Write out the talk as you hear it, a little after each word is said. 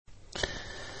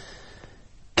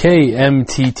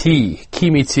KMTT, Ki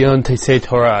Mitzion Teisei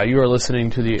Torah. You are listening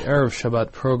to the Erev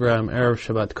Shabbat program, Erev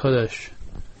Shabbat Kodesh,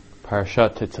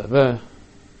 Parashat Tetzaveh,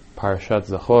 Parashat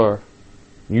Zachor,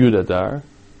 Yud Adar,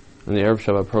 and the Erev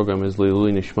Shabbat program is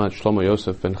Leilui Nishmat Shlomo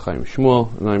Yosef ben Chaim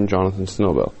Shmuel, and I'm Jonathan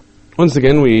Snowbell. Once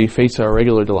again, we face our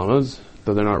regular dilemmas,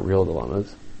 though they're not real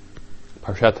dilemmas.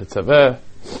 Parashat Tetzaveh,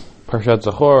 Parashat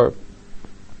Zachor.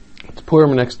 It's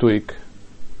Purim next week.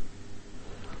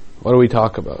 What do we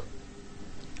talk about?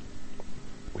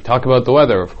 We talk about the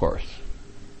weather, of course.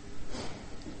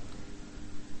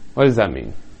 What does that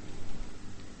mean?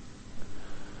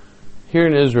 Here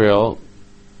in Israel,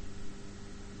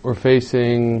 we're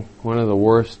facing one of the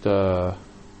worst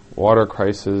water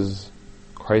crises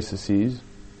in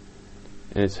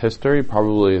its history,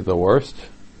 probably the worst.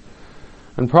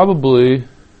 And probably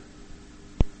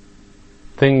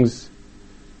things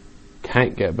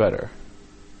can't get better.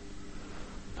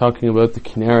 Talking about the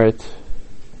Kinneret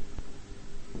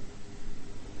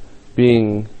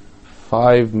being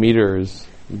 5 meters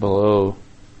below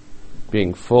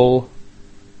being full.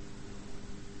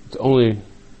 It's only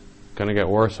going to get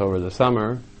worse over the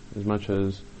summer, as much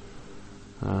as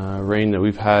rain that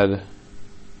we've had in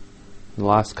the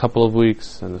last couple of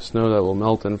weeks, and the snow that will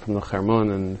melt in from the Hermon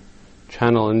and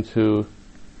channel into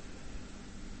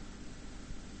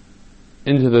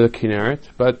the Kinneret.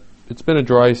 But it's been a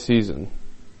dry season.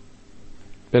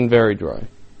 Been very dry.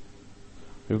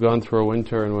 We've gone through a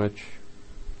winter in which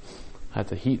had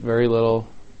to heat very little,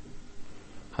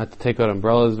 had to take out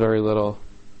umbrellas very little.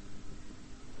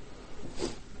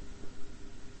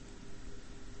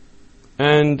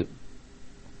 And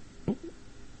the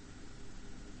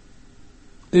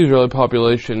Israeli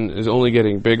population is only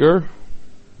getting bigger.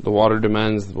 The water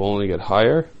demands will only get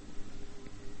higher.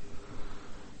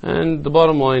 And the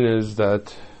bottom line is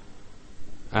that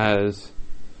as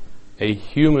a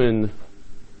human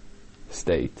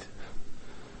state,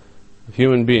 of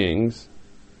human beings,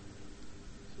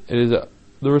 it is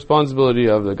the responsibility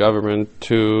of the government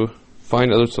to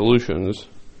find other solutions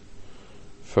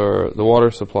for the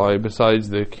water supply besides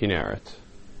the Kinneret.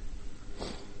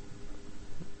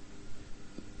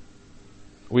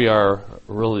 We are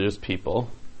religious people.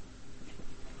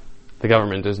 The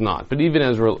government is not. But even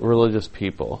as religious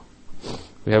people,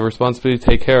 we have a responsibility to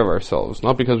take care of ourselves.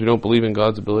 Not because we don't believe in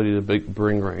God's ability to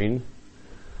bring rain,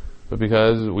 but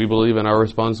because we believe in our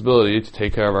responsibility to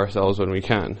take care of ourselves when we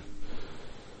can.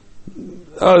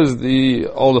 That is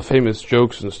all the famous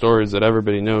jokes and stories that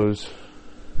everybody knows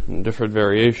in different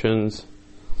variations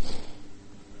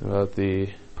about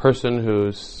the person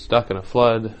who's stuck in a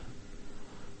flood,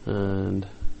 and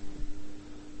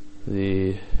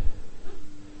they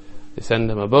send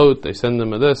him a boat, they send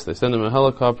him a this, they send him a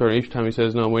helicopter, and each time he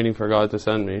says, "No, I'm waiting for God to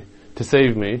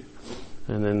save me."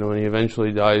 And then when he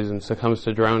eventually dies and succumbs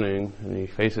to drowning, and he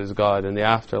faces God in the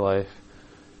afterlife,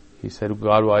 he said,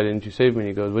 "God, why didn't you save me?" And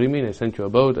he goes, "What do you mean? I sent you a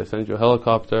boat, I sent you a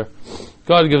helicopter."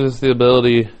 God gives us the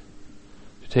ability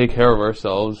to take care of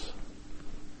ourselves.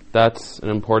 That's an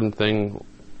important thing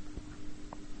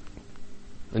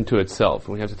unto itself,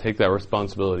 and we have to take that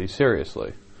responsibility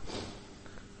seriously.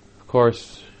 Of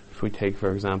course, if we take,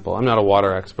 for example, I'm not a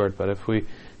water expert, but if we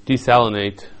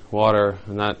desalinate water,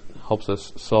 and that helps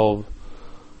us solve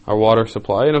our water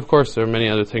supply, and of course there are many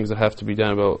other things that have to be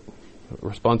done about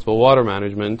responsible water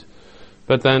management,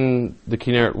 but then the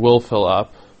Kinneret will fill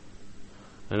up,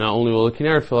 and not only will the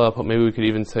Kinneret fill up, but maybe we could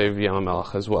even save Yam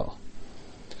HaMelech as well.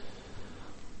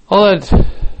 All that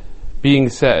being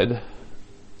said,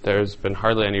 there's been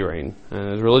hardly any rain,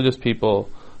 and as religious people,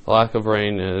 the lack of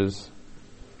rain is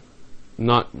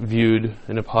not viewed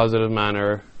in a positive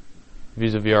manner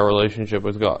vis-a-vis our relationship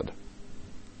with God.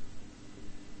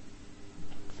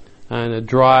 And a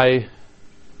dry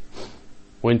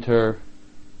winter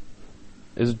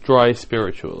is dry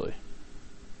spiritually.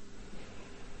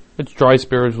 It's dry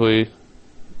spiritually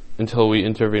until we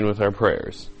intervene with our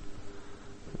prayers.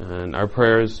 And our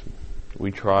prayers,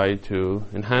 we try to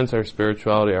enhance our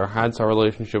spirituality, or enhance our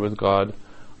relationship with God,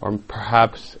 or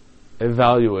perhaps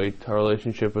evaluate our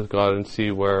relationship with God and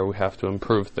see where we have to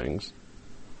improve things.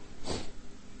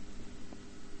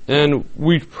 And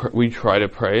we try to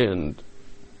pray and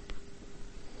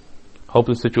hope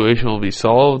the situation will be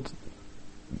solved,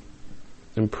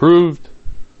 improved.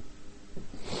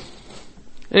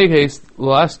 In any case, the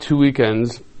last 2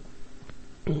 weekends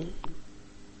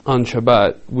on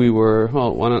Shabbat, we were,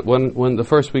 when the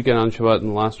first weekend on Shabbat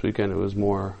and the last weekend it was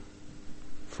more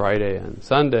Friday and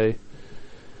Sunday,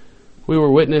 we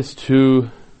were witness to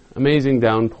amazing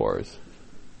downpours.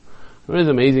 What does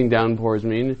amazing downpours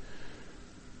mean?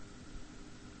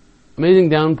 Amazing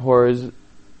downpours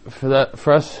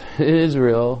for us in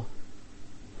Israel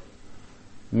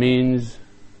means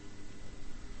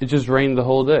it just rained the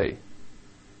whole day.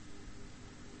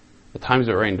 At times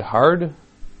it rained hard,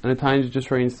 and at times it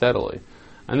just rained steadily.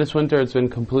 And this winter it's been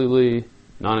completely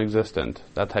non-existent,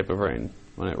 that type of rain.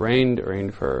 When it rained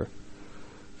for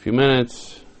a few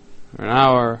minutes or an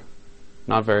hour,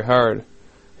 not very hard.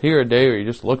 Here a day where you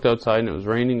just looked outside and it was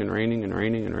raining and raining and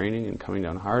raining and raining and coming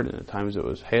down hard, and at times it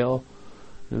was hail.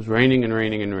 It was raining and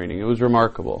raining and raining. It was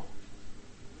remarkable.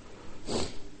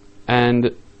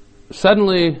 And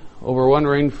suddenly, over one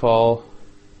rainfall,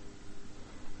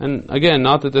 and again,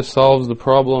 not that this solves the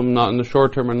problem, not in the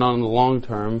short term and not in the long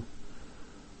term,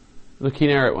 the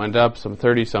Kinneret went up some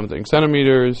 30-something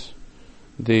centimeters.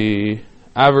 The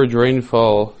average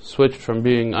rainfall switched from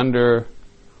being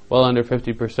well under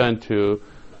 50% to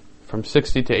from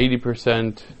 60 to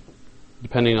 80%,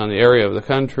 depending on the area of the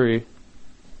country.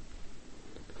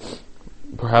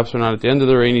 Perhaps we're not at the end of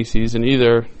the rainy season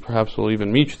either. Perhaps we'll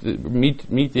even meet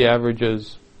the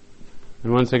averages.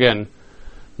 And once again,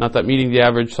 not that meeting the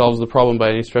average solves the problem by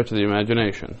any stretch of the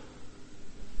imagination.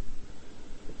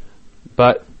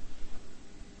 But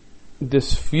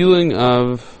this feeling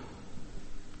of,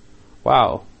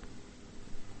 wow,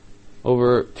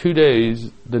 over 2 days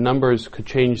the numbers could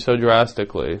change so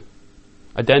drastically,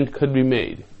 a dent could be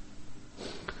made,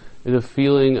 is a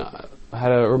feeling, I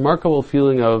had a remarkable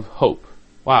feeling of hope.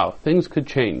 Wow, things could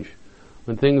change.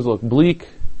 When things look bleak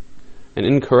and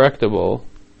incorrectable,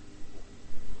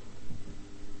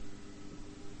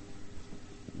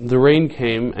 the rain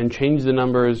came and changed the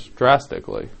numbers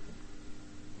drastically.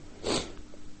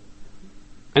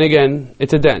 And again,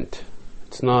 it's a dent.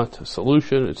 It's not a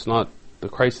solution. It's not, the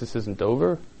crisis isn't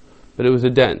over, but it was a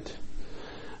dent.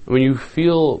 When you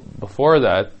feel before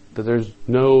that there's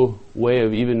no way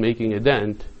of even making a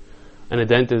dent, and a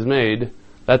dent is made,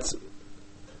 that's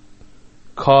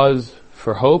cause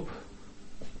for hope.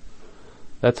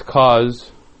 That's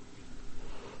cause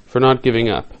for not giving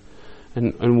up.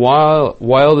 And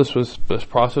while this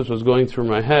process was going through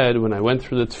my head, when I went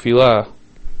through the tefillah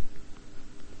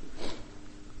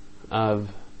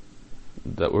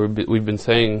that we've been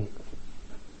saying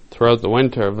throughout the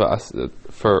winter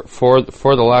for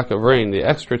the lack of rain, the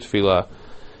extra tefillah,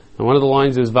 and one of the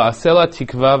lines is Va'asela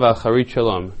tikva va'acharit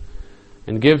shalom,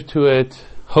 and give to it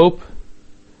hope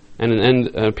and an end,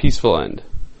 a peaceful end.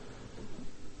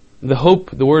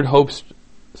 The word hope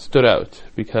stood out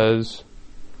because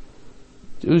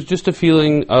it was just a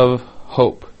feeling of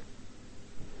hope.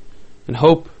 And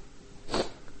hope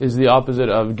is the opposite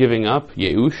of giving up,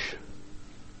 yeush.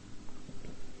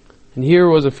 And here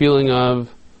was a feeling of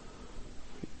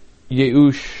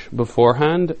yeush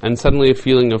beforehand, and suddenly a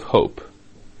feeling of hope.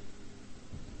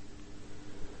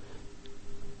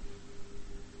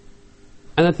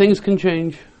 And that things can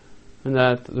change, and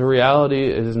that the reality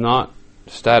is not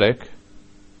static,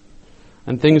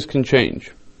 and things can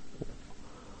change.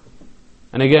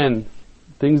 And again,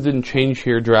 things didn't change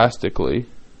here drastically,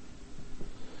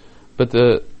 but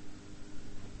the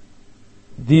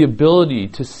ability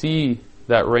to see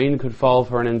that rain could fall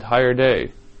for an entire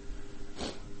day,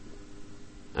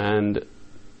 and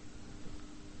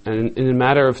in a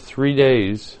matter of 3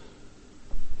 days,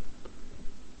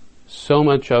 so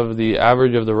much of the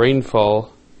average of the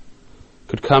rainfall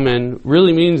could come in,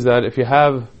 really means that if you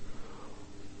have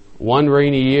one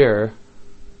rainy year,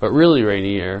 but really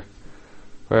rainy year,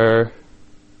 where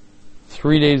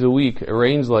 3 days a week it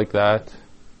rains like that,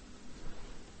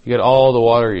 you get all the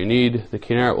water you need, the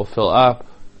Kinneret will fill up,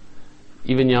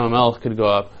 even Yam HaMelech could go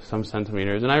up some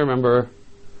centimeters. And I remember,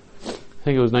 I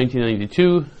think it was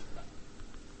 1992,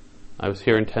 I was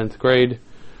here in 10th grade,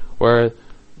 where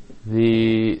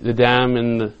the dam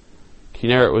in the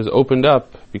Kinneret was opened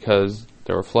up because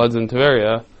there were floods in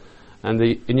Tveria, and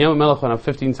Yam HaMelech went up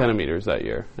 15 centimeters that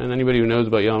year. And anybody who knows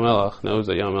about Yam HaMelech knows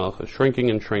that Yam HaMelech is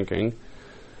shrinking and shrinking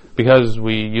because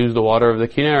we use the water of the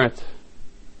Kinneret.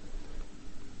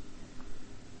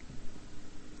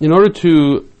 In order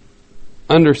to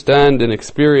understand and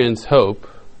experience hope,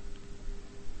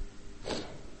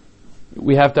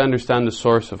 we have to understand the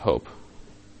source of hope.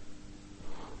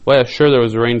 Well, yeah, sure, there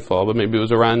was rainfall, but maybe it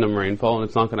was a random rainfall and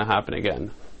it's not going to happen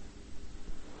again.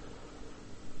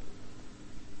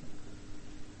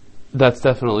 That's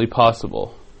definitely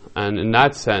possible. And in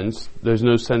that sense, there's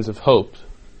no sense of hope,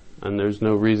 and there's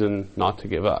no reason not to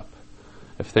give up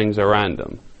if things are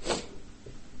random.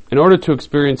 In order to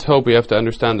experience hope, we have to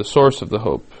understand the source of the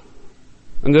hope.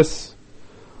 And this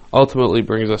ultimately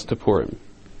brings us to Purim.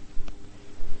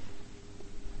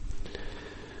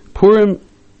 Purim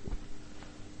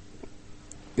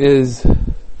is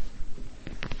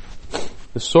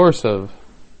the source of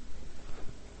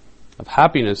of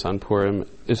happiness on Purim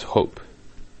is hope.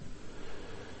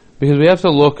 Because we have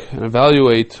to look and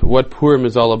evaluate what Purim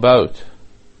is all about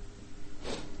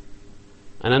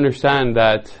and understand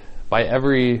that by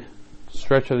every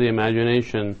stretch of the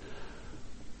imagination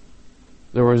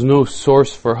there was no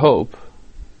source for hope,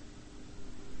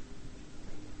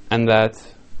 and that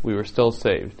we were still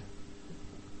saved.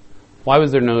 Why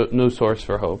was there no source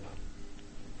for hope?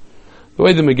 The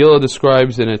way the Megillah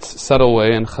describes in its subtle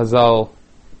way, and Chazal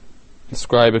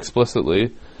describe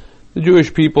explicitly, the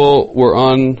Jewish people were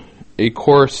on a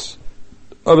course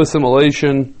of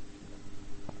assimilation.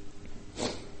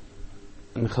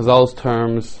 In Chazal's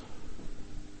terms,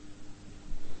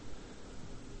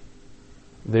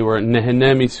 they were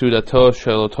Neheneh Misudato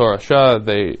Shel Oto Rasha.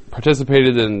 They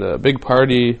participated in the big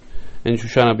party in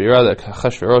Shushan HaBirah that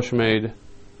Achashverosh made.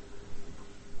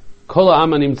 Kol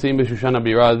ha'am hanimtzeim b'Shushan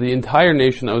HaBirah, the entire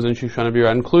nation that was in Shushan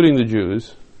HaBirah, including the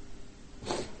Jews,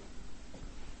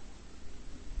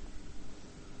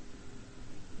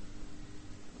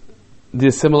 the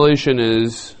assimilation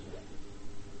is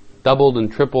doubled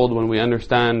and tripled when we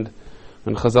understand,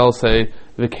 when Chazal say,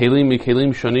 the kelim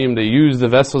mikelim shonim, they use the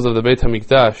vessels of the Beit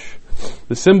HaMikdash.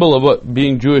 The symbol of what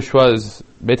being Jewish was,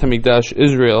 Beit HaMikdash,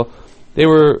 Israel. They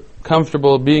were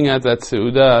comfortable being at that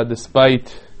Seudah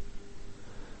despite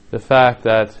the fact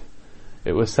that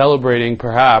it was celebrating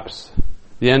perhaps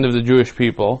the end of the Jewish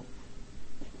people.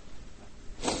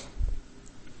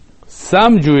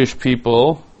 Some Jewish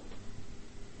people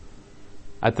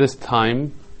at this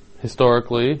time,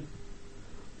 historically,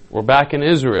 were back in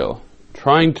Israel,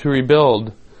 trying to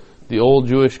rebuild the old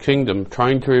Jewish kingdom,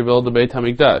 trying to rebuild the Beit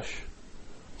HaMikdash.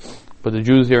 But the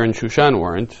Jews here in Shushan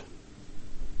weren't.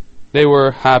 They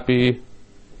were happy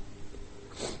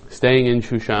staying in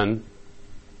Shushan,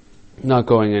 not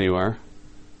going anywhere,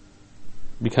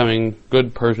 becoming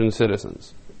good Persian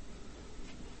citizens.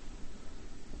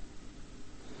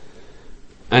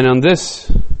 And on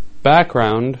this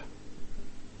background,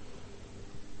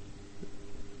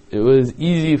 it was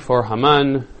easy for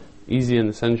Haman, easy in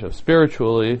the sense of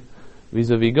spiritually,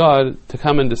 vis-a-vis God, to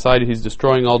come and decide he's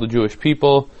destroying all the Jewish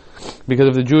people, because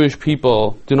if the Jewish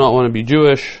people do not want to be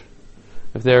Jewish,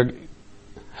 if they're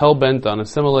hell-bent on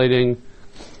assimilating,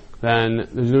 then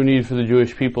there's no need for the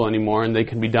Jewish people anymore, and they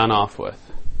can be done off with.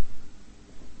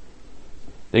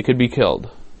 They could be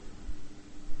killed.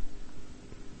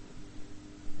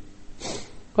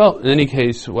 Well, in any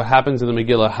case, what happens in the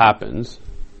Megillah happens.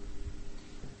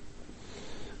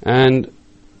 And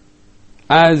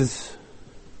as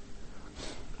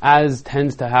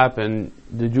tends to happen,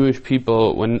 the Jewish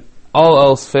people, when all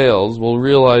else fails, will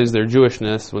realize their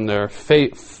Jewishness when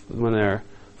they're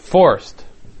forced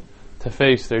to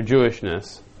face their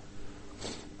Jewishness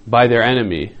by their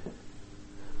enemy.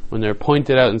 When they're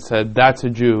pointed out and said, that's a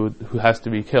Jew who has to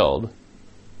be killed,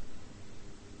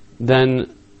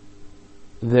 then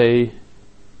they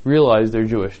realize their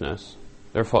Jewishness.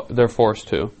 They're forced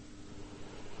to.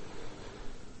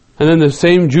 And then the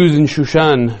same Jews in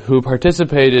Shushan who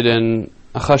participated in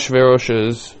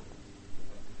Achashverosh's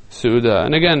Seudah,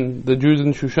 and again, the Jews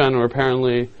in Shushan were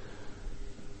apparently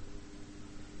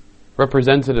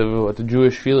representative of what the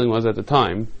Jewish feeling was at the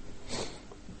time.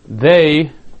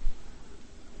 They,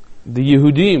 the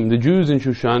Yehudim, the Jews in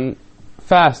Shushan,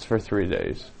 fast for 3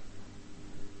 days.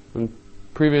 When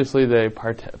previously they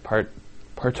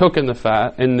partook in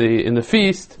the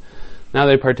feast, now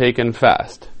they partake in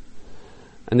fast.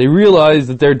 And they realize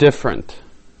that they're different,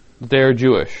 that they are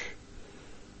Jewish.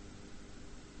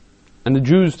 And the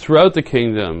Jews throughout the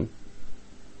kingdom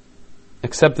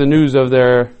accept the news of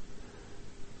their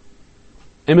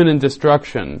imminent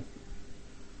destruction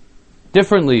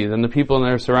differently than the people in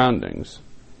their surroundings.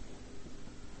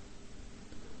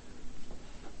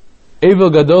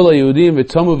 Evel gadol Yehudim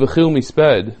v'tzamu v'chil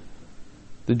misped.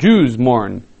 The Jews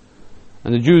mourn,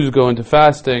 and the Jews go into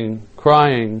fasting,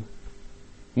 crying,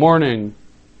 mourning.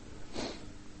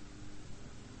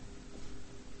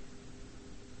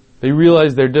 They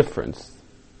realize their difference.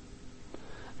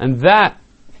 And that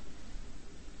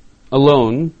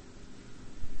alone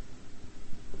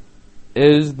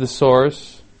is the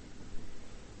source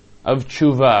of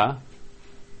tshuva,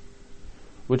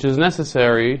 which is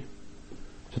necessary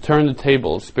to turn the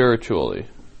tables spiritually.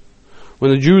 When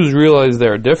the Jews realize they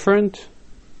are different,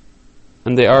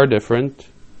 and they are different,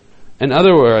 in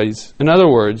other words,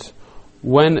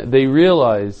 when they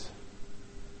realize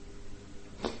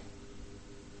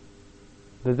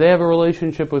that they have a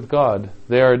relationship with God,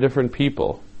 they are a different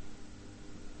people,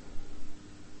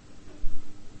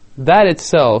 that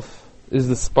itself is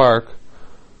the spark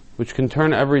which can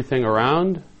turn everything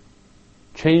around,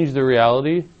 change the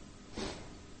reality,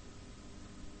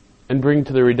 and bring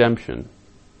to the redemption.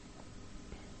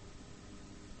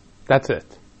 That's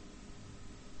it.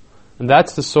 And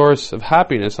that's the source of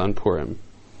happiness on Purim.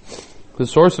 The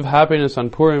source of happiness on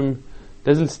Purim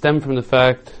doesn't stem from the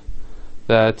fact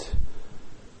that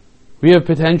we have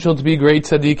potential to be great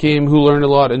tzaddikim who learn a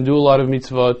lot and do a lot of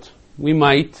mitzvot. We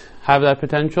might have that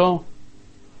potential,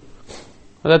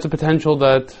 but that's a potential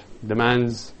that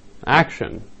demands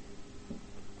action.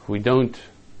 If we don't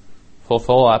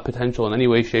fulfill that potential in any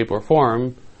way, shape, or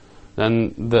form,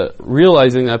 then the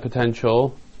realizing that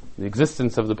potential, the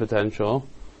existence of the potential,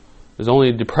 is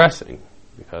only depressing,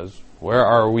 because where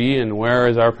are we and where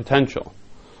is our potential?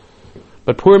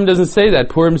 But Purim doesn't say that.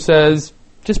 Purim says,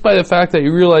 just by the fact that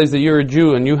you realize that you're a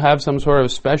Jew and you have some sort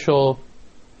of special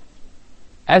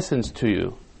essence to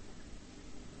you,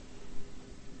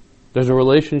 there's a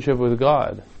relationship with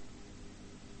God.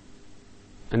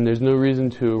 And there's no reason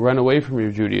to run away from your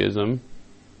Judaism.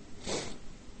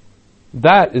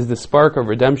 That is the spark of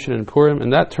redemption in Purim,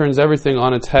 and that turns everything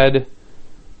on its head,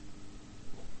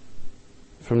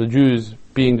 from the Jews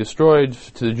being destroyed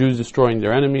to the Jews destroying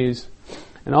their enemies,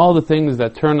 and all the things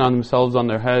that turn on themselves on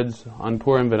their heads on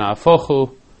Purim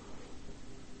v'na'afochu.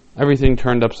 Everything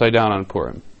turned upside down on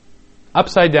Purim.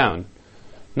 Upside down.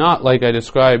 Not like I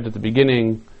described at the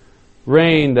beginning,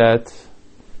 rain that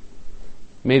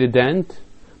made a dent.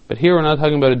 But here we're not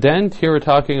talking about a dent, here we're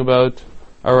talking about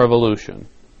a revolution.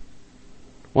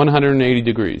 180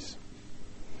 degrees.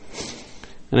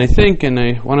 And I think, and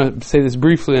I want to say this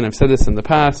briefly, and I've said this in the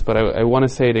past, but I want to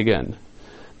say it again.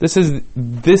 This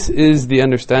is the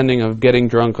understanding of getting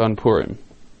drunk on Purim.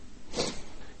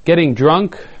 Getting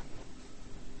drunk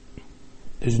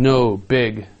is no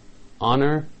big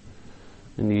honor.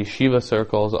 In the yeshiva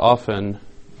circles, often,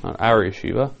 not our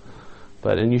yeshiva,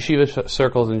 but in yeshiva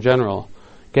circles in general,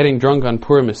 getting drunk on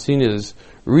Purim is seen as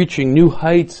reaching new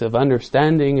heights of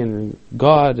understanding and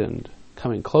God and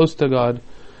coming close to God.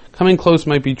 Coming close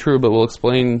might be true, but we'll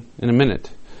explain in a minute.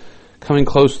 Coming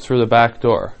close through the back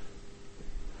door.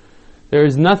 There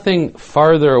is nothing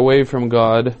farther away from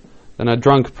God than a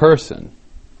drunk person.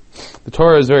 The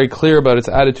Torah is very clear about its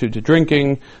attitude to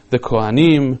drinking. The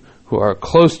Kohanim, who are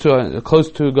close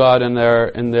to God in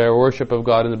their worship of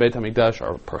God in the Beit HaMikdash,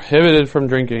 are prohibited from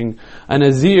drinking. A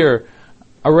Nazir,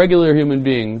 a regular human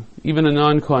being, even a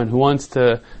non-Kohen who wants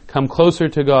to come closer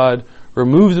to God,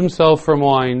 removes himself from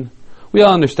wine. We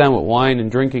all understand what wine and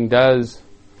drinking does.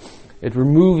 It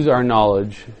removes our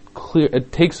knowledge.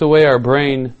 It takes away our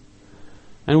brain.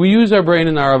 And we use our brain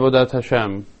in our Avodat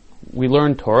Hashem. We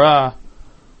learn Torah.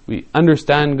 We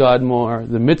understand God more.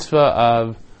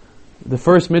 The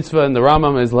first mitzvah in the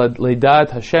Rambam is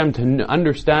Leidat Hashem, to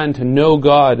understand, to know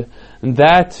God. And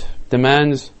that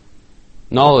demands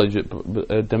knowledge.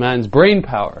 It demands brain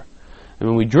power. And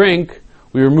when we drink,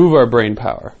 we remove our brain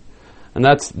power. And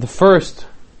that's the first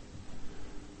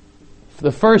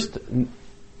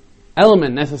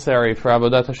element necessary for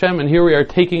Avodat Hashem, and here we are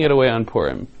taking it away on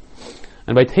Purim.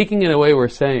 And by taking it away, we're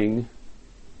saying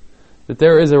that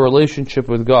there is a relationship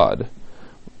with God.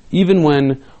 Even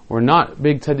when we're not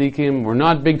big tzaddikim, we're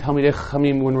not big talmidei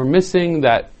chachamim, when we're missing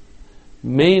that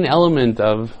main element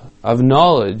of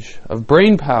knowledge, of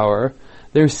brain power,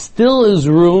 there still is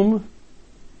room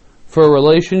for a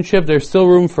relationship, there's still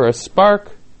room for a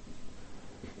spark,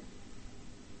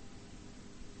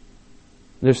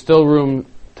 there's still room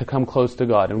to come close to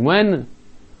God. And when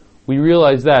we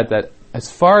realize that as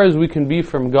far as we can be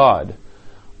from God,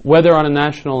 whether on a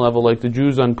national level like the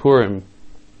Jews on Purim,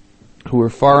 who were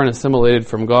far and assimilated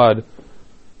from God,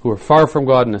 who were far from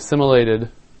God and assimilated,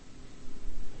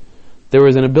 there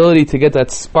was an ability to get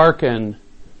that spark in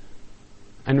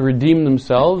and redeem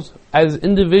themselves. As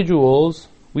individuals,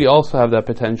 we also have that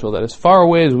potential, that as far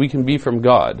away as we can be from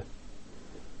God,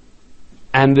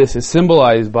 and this is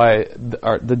symbolized by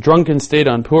the drunken state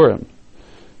on Purim,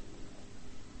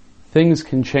 things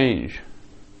can change.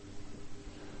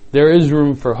 There is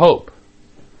room for hope.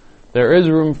 There is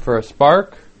room for a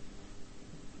spark.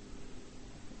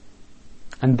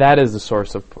 And that is the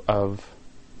source of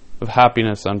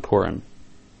happiness on Purim.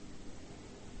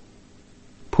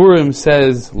 Purim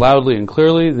says loudly and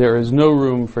clearly, there is no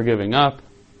room for giving up.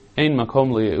 Ein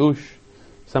makom liyeush,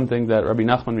 something that Rabbi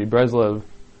Nachman Breslov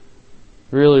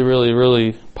really, really,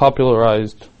 really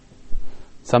popularized,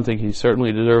 something he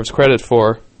certainly deserves credit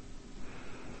for.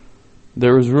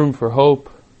 There is room for hope.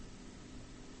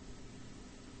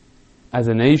 As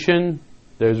a nation,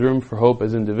 there's room for hope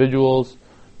as individuals.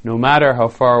 No matter how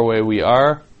far away we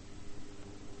are,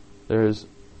 there's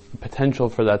potential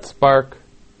for that spark,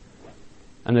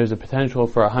 and there's a potential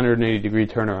for a 180-degree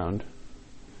turnaround.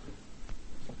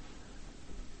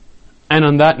 And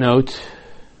on that note,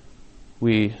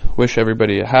 We wish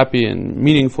everybody a happy and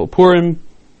meaningful Purim,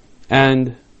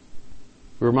 and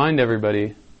remind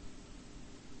everybody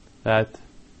that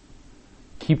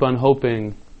keep on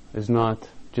hoping is not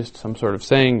just some sort of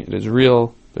saying. It is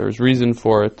real. There is reason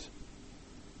for it.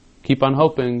 Keep on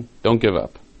hoping. Don't give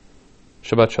up.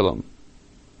 Shabbat Shalom.